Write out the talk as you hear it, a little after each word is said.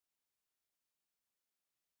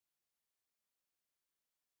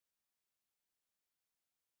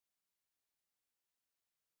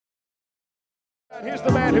And here's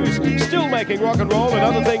the man who's still making rock and roll and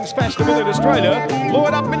other things fashionable in Australia,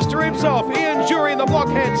 Lord Upminster himself, Dury and the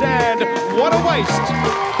Blockheads, and what a waste!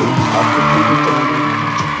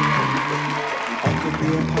 I could be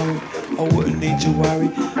a poet, I wouldn't need to worry.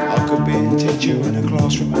 I could be a teacher in a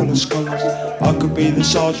classroom full of scholars. I could be the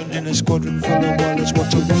sergeant in a squadron full of wallers.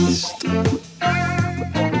 What a waste!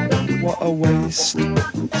 What a waste!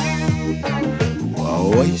 What a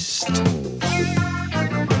waste!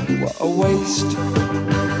 What a waste.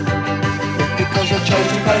 Because I chose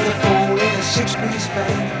to play the fool in a six-piece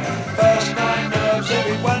band. First night nerves,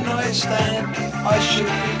 every one night stand. I should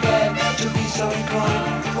be glad to be so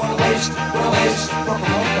inclined. What a waste, what a waste. Rock and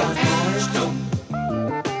roll don't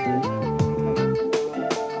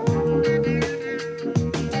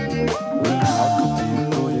I could be a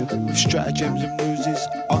lawyer with stratagems and ruses.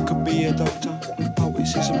 I could be a doctor with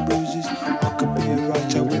poesis and bruises. I could be a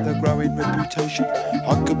writer with a growing reputation.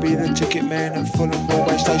 I could be the ticket man at Fulham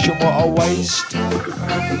railway station. What a waste!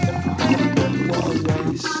 What a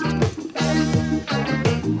waste!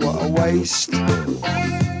 What a waste!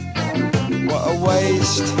 What a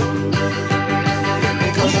waste!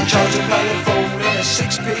 Because I chose to play the fool in a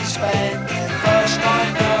six-piece band. First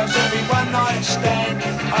night nerves, every one night stand.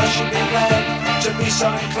 I should be glad to be so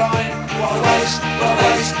inclined. What a waste! What a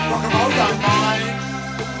waste! Rock and roll don't mind.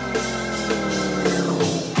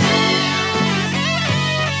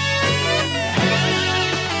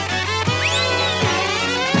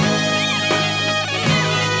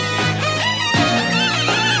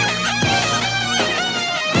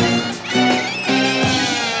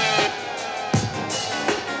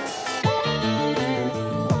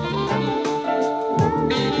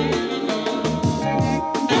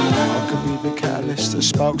 That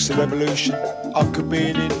sparks the revolution. I could be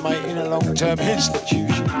an inmate in a long-term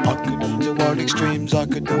institution. I could into wild extremes, I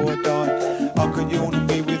could do or die. I could yawn and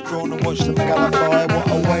be withdrawn and watch them gallop by. What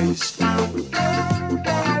a waste! What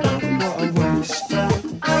a waste!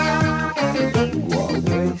 What a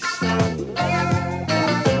waste!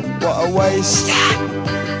 What a waste!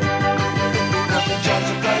 Nothing chance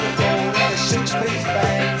to play the ball in a six-piece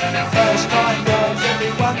band. First night nerves,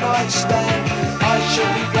 every one night stand. I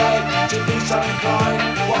should be glad to be so inclined.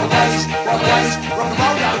 What a waste, what a waste, rock and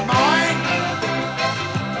roll don't mind.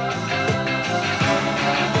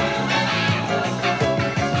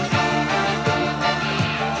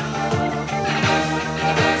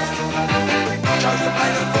 Chose to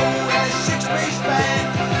play the fool in a six-piece band.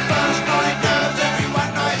 First night nerves, every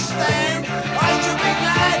one night stand. I should be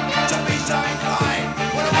glad to be so inclined.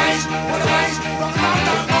 What a waste, rock and roll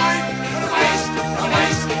don't mind. What a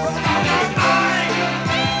waste, rock and roll don't mind.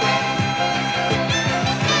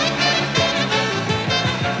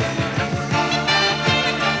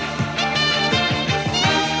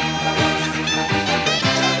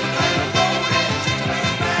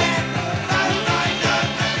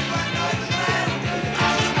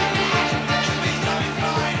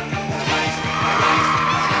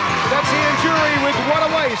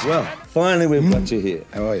 Well, finally we've got you here.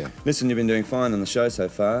 How are you? Listen, you've been doing fine on the show so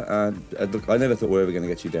far. Look, I never thought we were ever going to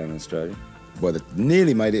get you down in Australia. Well, they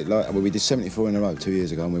nearly made it like, well, we did 74 in a row 2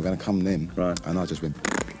 years ago and we were going to come then. Right. And I just went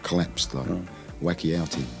collapsed like wacky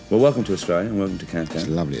outie. Well, welcome to Australia and welcome to Countdown. It's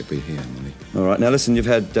lovely to be here, Molly. All right, now listen, you've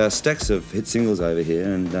had stacks of hit singles over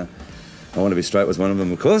here and I Want to Be Straight was one of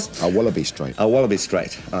them, of course. I Wallaby Be Straight. I Wallaby Be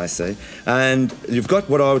Straight, I see. And you've got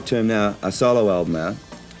what I would term now a solo album out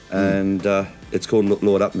and it's called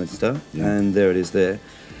Lord Upminster, and there it is there.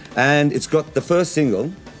 And it's got the first single.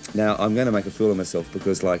 Now, I'm going to make a fool of myself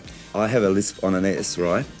because, like, I have a lisp on an S,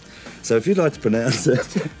 right? So if you'd like to pronounce it...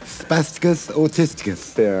 Spasticus,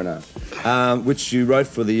 Autisticus. Fair enough. Which you wrote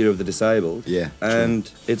for the Year of the Disabled. Yeah. And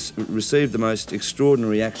it's received the most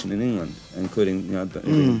extraordinary reaction in England, including, you know,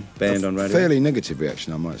 being banned on radio. Fairly negative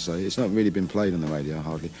reaction, I might say. It's not really been played on the radio,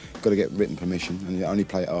 hardly. Got to get written permission, and you only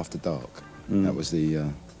play it after dark. That was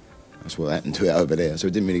the... That's what happened to it over there, so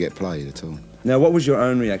it didn't really get played at all. Now, what was your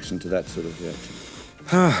own reaction to that sort of reaction?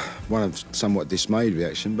 One of somewhat dismayed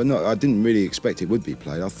reaction, but no, I didn't really expect it would be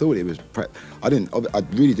played. I thought it was... I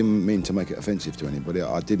really didn't mean to make it offensive to anybody.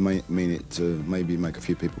 I did mean it to maybe make a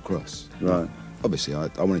few people cross. Right. Obviously, I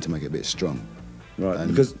wanted to make it a bit strong. Right, and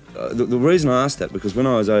because the reason I asked that, because when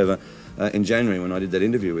I was over in January when I did that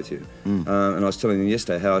interview with you, and I was telling you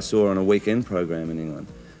yesterday how I saw on a weekend program in England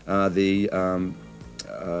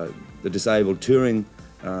the disabled touring,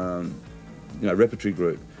 repertory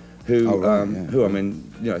group, who I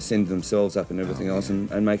mean, send themselves up and everything else,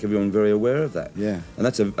 and make everyone very aware of that. Yeah. And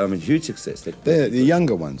that's a huge success. They're the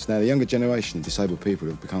younger ones now. The younger generation of disabled people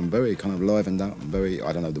have become very kind of livened up and very,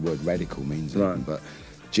 I don't know what the word radical means, but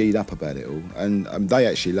G'd up about it all, and they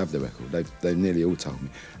actually loved the record. They nearly all told me.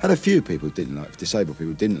 Had a few people who didn't like, disabled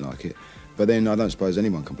people didn't like it, but then I don't suppose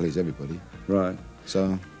anyone can please everybody. Right.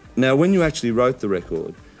 So now, when you actually wrote the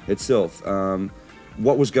record itself,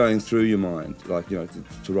 what was going through your mind, like, you know,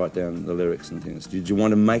 to write down the lyrics and things? Did you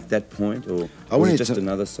want to make that point, or was it just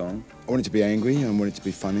another song? I wanted to be angry, and I wanted to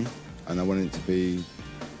be funny, and I wanted it to be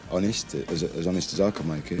honest, as honest as I could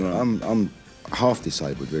make it. Right. I'm half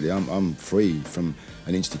disabled, really. I'm free from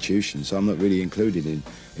an institution, so I'm not really included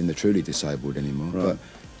in the truly disabled anymore. Right.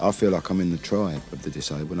 But I feel like I'm in the tribe of the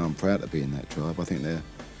disabled, and I'm proud to be in that tribe. I think they're...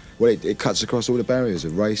 Well, it cuts across all the barriers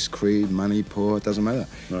of race, creed, money, poor, it doesn't matter.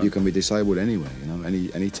 Right. You can be disabled anywhere, you know,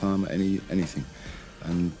 any time, anything.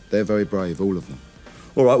 And they're very brave, all of them.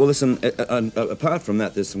 All right, well, listen, apart from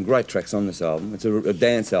that, there's some great tracks on this album. It's a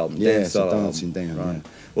dance album, Yeah, dance it's a solo dancing album. down, Right.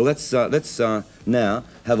 yeah. Well, let's now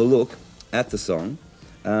have a look at the song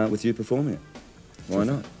with you performing it. Why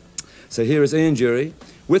not? So here is Ian Dury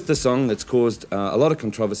with the song that's caused a lot of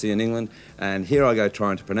controversy in England, and here I go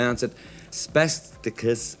trying to pronounce it,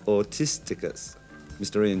 Spasticus Autisticus.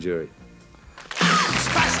 Mr. Ian Dury.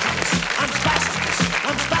 Spasticus, I'm Spasticus,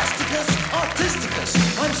 I'm Spasticus, Autisticus,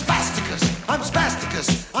 I'm Spasticus, I'm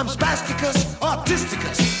Spasticus, I'm Spasticus,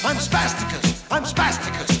 Autisticus, I'm Spasticus, I'm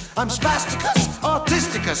Spasticus, I'm Spasticus,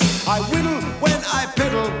 Autisticus. I whittle when I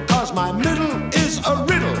piddle, cause my middle is a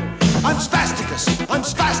riddle. I'm Spasticus, I'm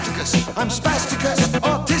Spasticus, I'm Spasticus,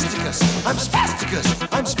 Autisticus, I'm Spasticus,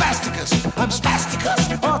 I'm Spasticus, I'm Spasticus,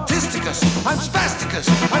 Autisticus, I'm Spasticus,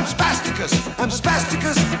 I'm Spasticus, I'm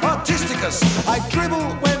Spasticus, Autisticus. I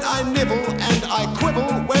dribble when I nibble, and I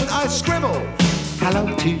quibble when I scribble.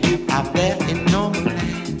 Hello to you out there in normal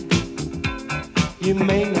land. You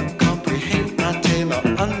may not comprehend my tale or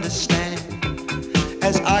understand.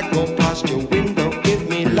 As I go past your window, give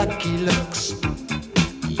me lucky looks.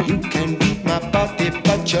 You can read my body,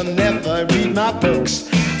 but you'll never read my books.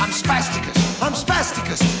 I'm Spasticus, I'm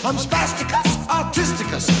Spasticus, I'm Spasticus,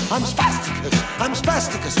 Autisticus, I'm Spasticus, I'm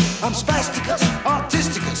Spasticus, I'm Spasticus,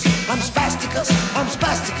 Autisticus, I'm Spasticus, I'm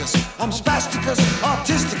Spasticus, I'm Spasticus,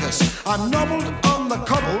 Autisticus. I'm nobbled on the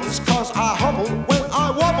cobbles, cause I hobble when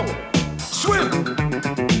I wobble. Swim!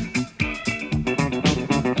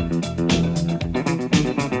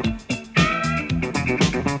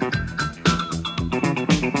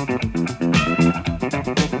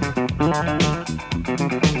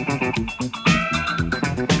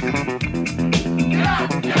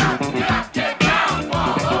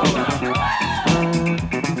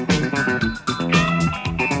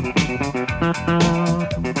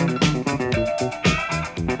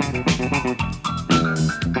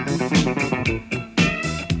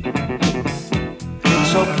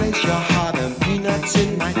 So place your hard-earned peanuts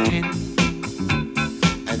in my tin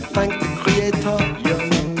and thank the Creator you're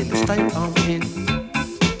not in the state I'm in.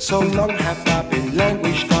 So long have I been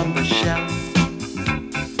languished on the shelf,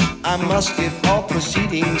 I must give all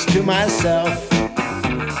proceedings to myself.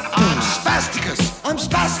 I'm Spasticus, I'm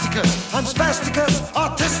Spasticus, I'm Spasticus,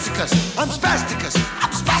 Autisticus, I'm Spasticus,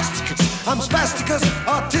 I'm Spasticus, I'm Spasticus,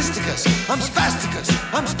 Autisticus, I'm Spasticus,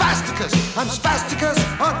 I'm Spasticus, I'm Spasticus,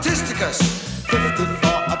 Autisticus. 54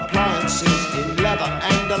 appliances in leather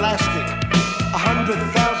and elastic,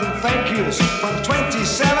 100,000 thank yous from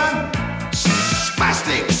 27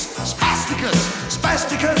 Spastics, Spasticus,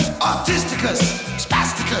 Spasticus, Autisticus,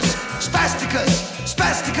 Spasticus, Spasticus,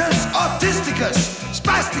 Spasticus, Autisticus,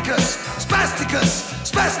 Spasticus, Spasticus,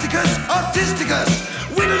 Spasticus, Autisticus.